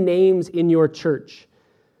a few names in your church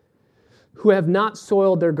who have not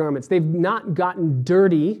soiled their garments. They've not gotten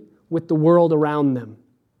dirty with the world around them.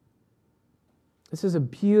 This is a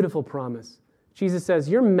beautiful promise. Jesus says,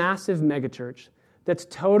 your massive megachurch that's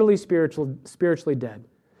totally spiritually dead,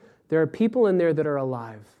 there are people in there that are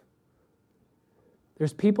alive.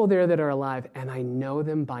 There's people there that are alive, and I know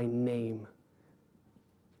them by name.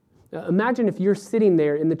 Now, imagine if you're sitting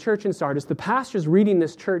there in the church in Sardis, the pastor's reading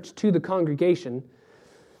this church to the congregation,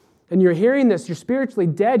 and you're hearing this, you're spiritually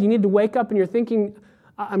dead, you need to wake up, and you're thinking,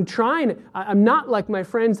 I'm not like my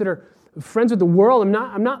friends that are friends with the world.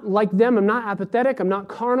 I'm not like them. I'm not apathetic. I'm not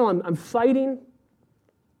carnal. I'm fighting.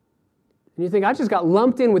 And you think, I just got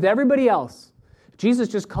lumped in with everybody else. Jesus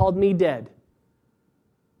just called me dead.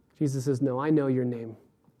 Jesus says, no, I know your name.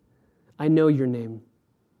 I know your name.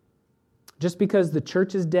 Just because the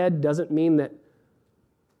church is dead doesn't mean that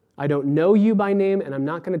I don't know you by name and I'm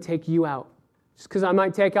not going to take you out. Just because I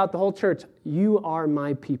might take out the whole church, you are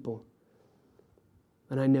my people.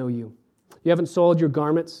 And I know you. You haven't soiled your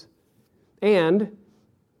garments. And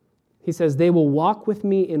he says, they will walk with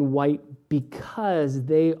me in white because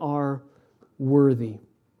they are worthy.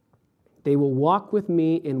 They will walk with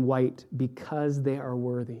me in white because they are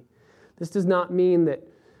worthy. This does not mean that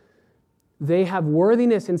they have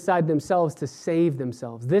worthiness inside themselves to save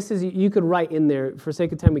themselves. This is, you could write in there, for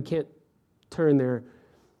sake of time we can't turn there.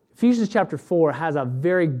 Ephesians chapter 4 has a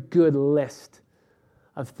very good list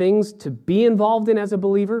of things to be involved in as a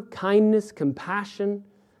believer: kindness, compassion,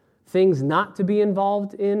 things not to be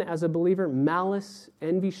involved in as a believer: malice,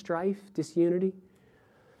 envy, strife, disunity.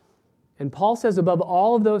 And Paul says above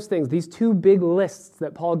all of those things, these two big lists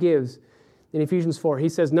that Paul gives in Ephesians 4, he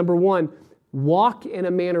says, number one, walk in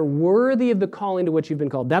a manner worthy of the calling to which you've been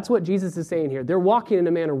called. That's what Jesus is saying here. They're walking in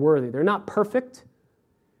a manner worthy. They're not perfect.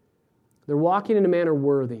 They're walking in a manner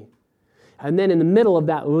worthy. And then in the middle of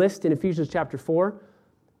that list in Ephesians chapter 4,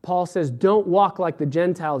 Paul says, don't walk like the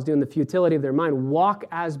Gentiles do in the futility of their mind. Walk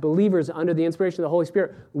as believers under the inspiration of the Holy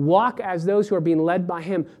Spirit. Walk as those who are being led by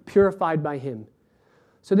Him, purified by Him.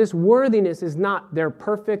 So this worthiness is not they're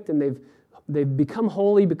perfect and they've become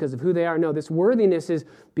holy because of who they are. No, this worthiness is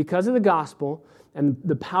because of the gospel and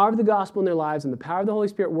the power of the gospel in their lives and the power of the Holy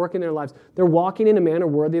Spirit working in their lives. They're walking in a manner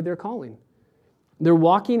worthy of their calling. They're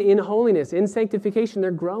walking in holiness, in sanctification.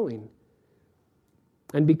 They're growing.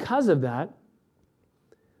 And because of that,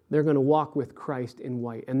 they're going to walk with Christ in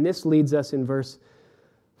white. And this leads us in verse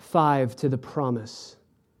 5 to the promise.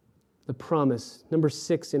 The promise. Number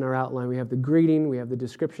 6 in our outline, we have the greeting, we have the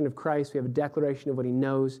description of Christ, we have a declaration of what he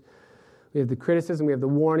knows, we have the criticism, we have the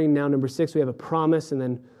warning. Now, number 6, we have a promise, and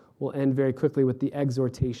then we'll end very quickly with the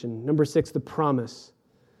exhortation. Number 6, the promise.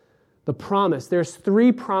 The promise. There's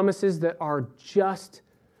 3 promises that are just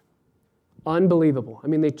unbelievable. I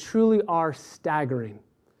mean, they truly are staggering.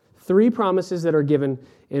 3 promises that are given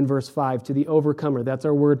in verse 5 to the overcomer. That's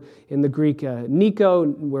our word in the Greek, Nico,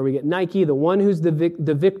 where we get Nike, the one who's the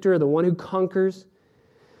victor, the one who conquers.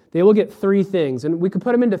 They will get 3 things, and we could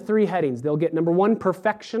put them into 3 headings. They'll get, number 1,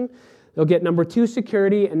 perfection. They'll get, number 2,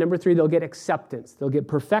 security. And number 3, they'll get acceptance. They'll get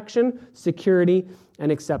perfection, security,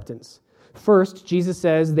 and acceptance. First, Jesus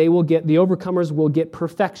says the overcomers will get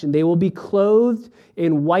perfection. They will be clothed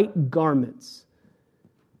in white garments.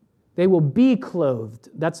 They will be clothed.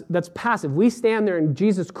 That's passive. We stand there and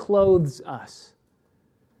Jesus clothes us.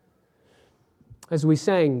 As we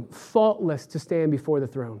sang, faultless to stand before the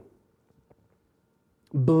throne.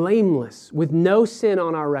 Blameless, with no sin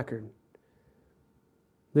on our record.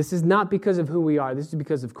 This is not because of who we are. This is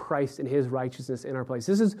because of Christ and his righteousness in our place.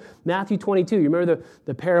 This is Matthew 22. You remember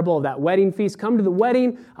the parable of that wedding feast? Come to the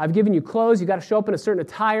wedding. I've given you clothes. You've got to show up in a certain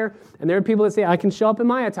attire. And there are people that say, I can show up in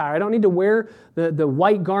my attire. I don't need to wear the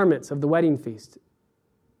white garments of the wedding feast.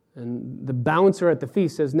 And the bouncer at the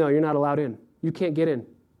feast says, no, you're not allowed in. You can't get in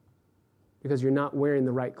because you're not wearing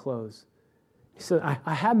the right clothes. He said,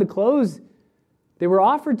 I had the clothes. They were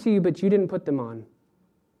offered to you, but you didn't put them on.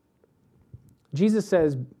 Jesus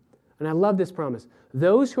says, and I love this promise,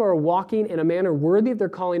 those who are walking in a manner worthy of their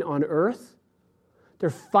calling on earth, they're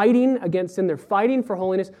fighting against sin, they're fighting for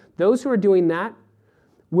holiness. Those who are doing that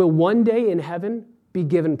will one day in heaven be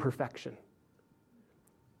given perfection.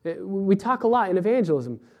 We talk a lot in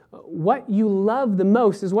evangelism. What you love the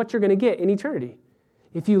most is what you're going to get in eternity.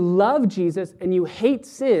 If you love Jesus and you hate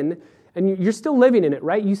sin, and you're still living in it,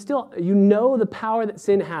 right? You know the power that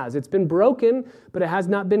sin has. It's been broken, but it has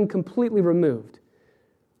not been completely removed.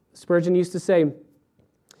 Spurgeon used to say,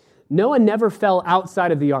 Noah never fell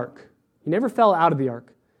outside of the ark. He never fell out of the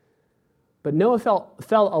ark. But Noah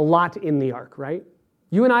fell a lot in the ark, right?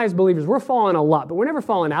 You and I as believers, we're falling a lot, but we're never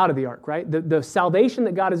falling out of the ark, right? The salvation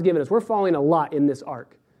that God has given us, we're falling a lot in this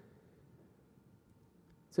ark.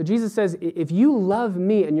 So Jesus says, if you love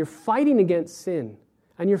me and you're fighting against sin,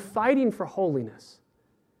 and you're fighting for holiness,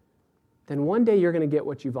 then one day you're going to get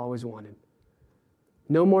what you've always wanted.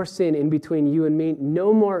 No more sin in between you and me.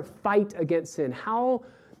 No more fight against sin. How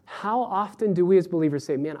often do we as believers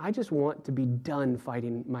say, man, I just want to be done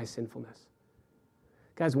fighting my sinfulness?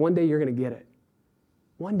 Guys, one day you're going to get it.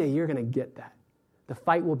 One day you're going to get that. The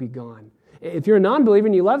fight will be gone. If you're a non-believer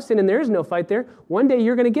and you love sin and there is no fight there, one day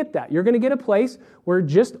you're going to get that. You're going to get a place where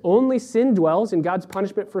just only sin dwells and God's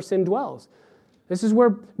punishment for sin dwells. This is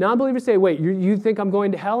where non-believers say, wait, you think I'm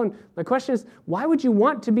going to hell? And my question is, why would you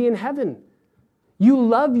want to be in heaven? You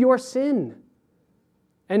love your sin.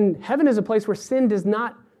 And heaven is a place where sin does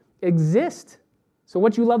not exist. So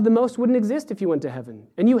what you love the most wouldn't exist if you went to heaven.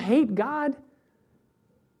 And you hate God.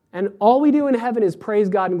 And all we do in heaven is praise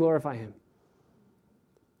God and glorify him.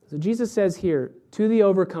 So Jesus says here, to the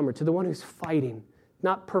overcomer, to the one who's fighting,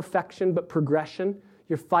 not perfection, but progression.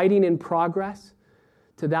 You're fighting in progress.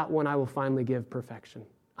 To that one I will finally give perfection.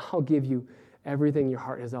 I'll give you everything your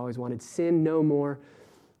heart has always wanted. Sin no more,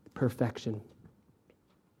 perfection.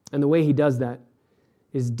 And the way he does that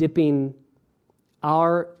is dipping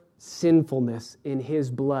our sinfulness in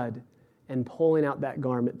his blood and pulling out that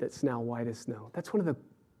garment that's now white as snow. That's one of the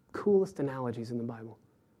coolest analogies in the Bible.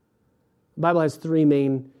 The Bible has 3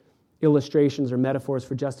 main illustrations or metaphors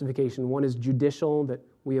for justification. One is judicial, that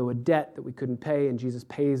we owe a debt that we couldn't pay, and Jesus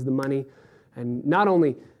pays the money. And not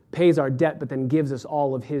only pays our debt, but then gives us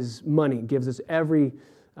all of his money, gives us every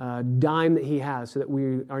dime that he has so that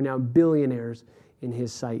we are now billionaires in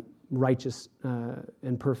his sight, righteous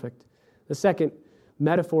and perfect. The second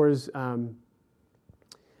metaphor is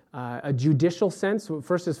a judicial sense.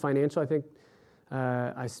 First is financial. I think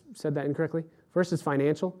I said that incorrectly. First is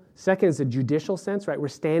financial. Second is a judicial sense, right? We're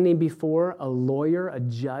standing before a lawyer, a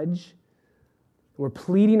judge. We're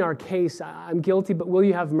pleading our case. I'm guilty, but will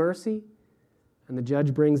you have mercy? And the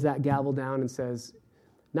judge brings that gavel down and says,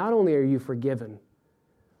 not only are you forgiven,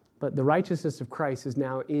 but the righteousness of Christ is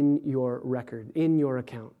now in your record, in your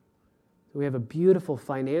account. We have a beautiful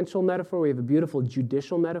financial metaphor. We have a beautiful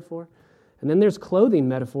judicial metaphor. And then there's clothing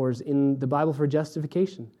metaphors in the Bible for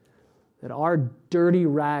justification. That our dirty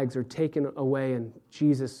rags are taken away and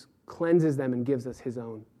Jesus cleanses them and gives us his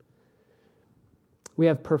own. We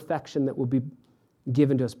have perfection that will be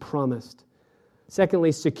given to us, promised.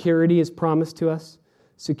 Secondly, security is promised to us.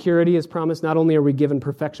 Security is promised. Not only are we given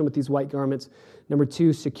perfection with these white garments, number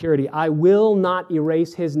two, security. I will not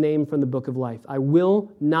erase his name from the book of life. I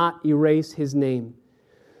will not erase his name.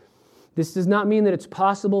 This does not mean that it's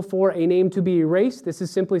possible for a name to be erased. This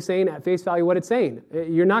is simply saying at face value what it's saying.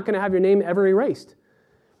 You're not going to have your name ever erased.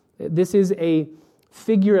 This is a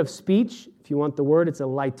figure of speech. If you want the word, it's a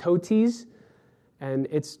litotes, and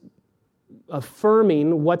it's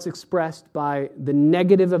affirming what's expressed by the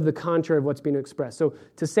negative of the contrary of what's being expressed. So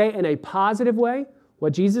to say in a positive way,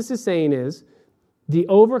 what Jesus is saying is, the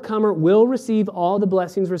overcomer will receive all the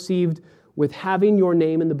blessings received with having your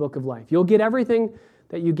name in the book of life. You'll get everything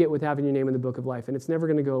that you get with having your name in the book of life, and it's never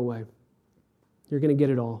going to go away. You're going to get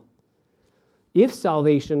it all. If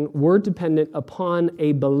salvation were dependent upon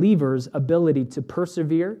a believer's ability to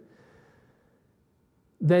persevere,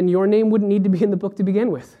 then your name wouldn't need to be in the book to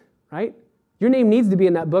begin with, right? Your name needs to be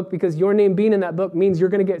in that book because your name being in that book means you're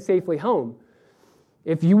going to get safely home.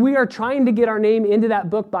 If we are trying to get our name into that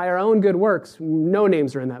book by our own good works, no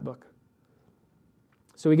names are in that book.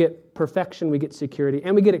 So we get perfection, we get security,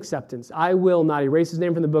 and we get acceptance. I will not erase his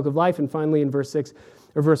name from the book of life. And finally in verse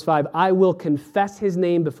 5, I will confess his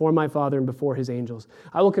name before my Father and before his angels.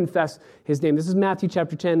 I will confess his name. This is Matthew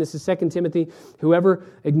chapter 10. This is 2 Timothy. Whoever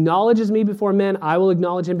acknowledges me before men, I will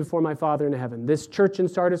acknowledge him before my Father in heaven. This church in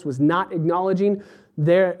Sardis was not acknowledging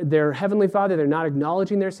their heavenly Father. They're not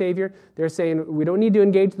acknowledging their Savior. They're saying, we don't need to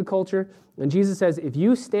engage the culture. And Jesus says, if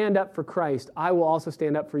you stand up for Christ, I will also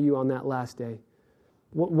stand up for you on that last day.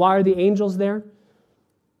 Why are the angels there?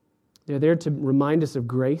 They're there to remind us of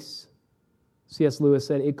grace. C.S. Lewis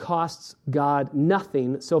said, it costs God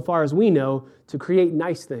nothing, so far as we know, to create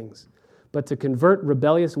nice things, but to convert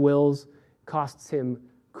rebellious wills costs him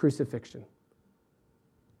crucifixion.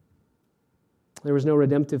 There was no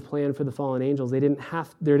redemptive plan for the fallen angels. There didn't have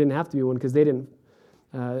to be one because they didn't.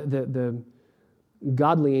 The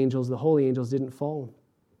godly angels, the holy angels, didn't fall.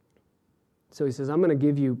 So he says, I'm going to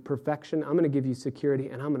give you perfection, I'm going to give you security,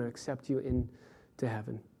 and I'm going to accept you into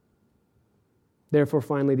heaven. Therefore,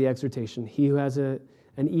 finally, the exhortation. He who has an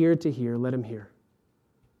ear to hear, let him hear.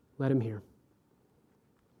 Let him hear.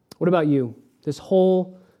 What about you? This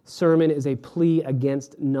whole sermon is a plea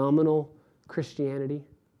against nominal Christianity.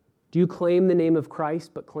 Do you claim the name of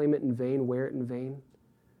Christ, but claim it in vain, wear it in vain?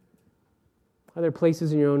 Are there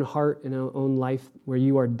places in your own heart, in your own life, where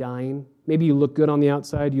you are dying? Maybe you look good on the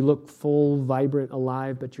outside, you look full, vibrant,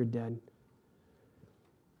 alive, but you're dead.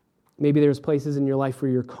 Maybe there's places in your life where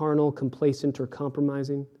you're carnal, complacent, or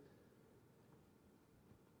compromising.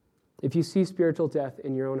 If you see spiritual death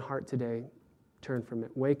in your own heart today, turn from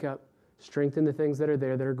it. Wake up, strengthen the things that are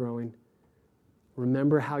there that are growing.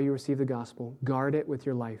 Remember how you receive the gospel. Guard it with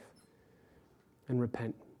your life and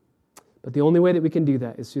repent. But the only way that we can do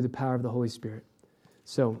that is through the power of the Holy Spirit.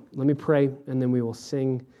 So let me pray, and then we will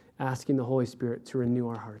sing, asking the Holy Spirit to renew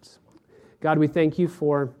our hearts. God, we thank you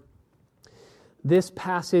for this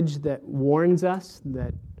passage that warns us,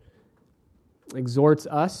 that exhorts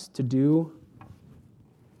us to do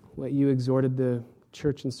what you exhorted the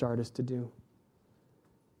church in Sardis to do,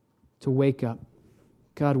 to wake up.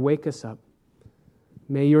 God, wake us up.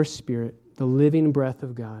 May your Spirit, the living breath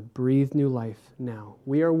of God, breathe new life now.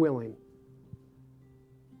 We are willing.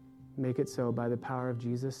 Make it so by the power of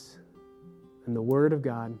Jesus and the Word of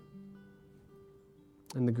God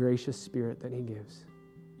and the gracious Spirit that he gives.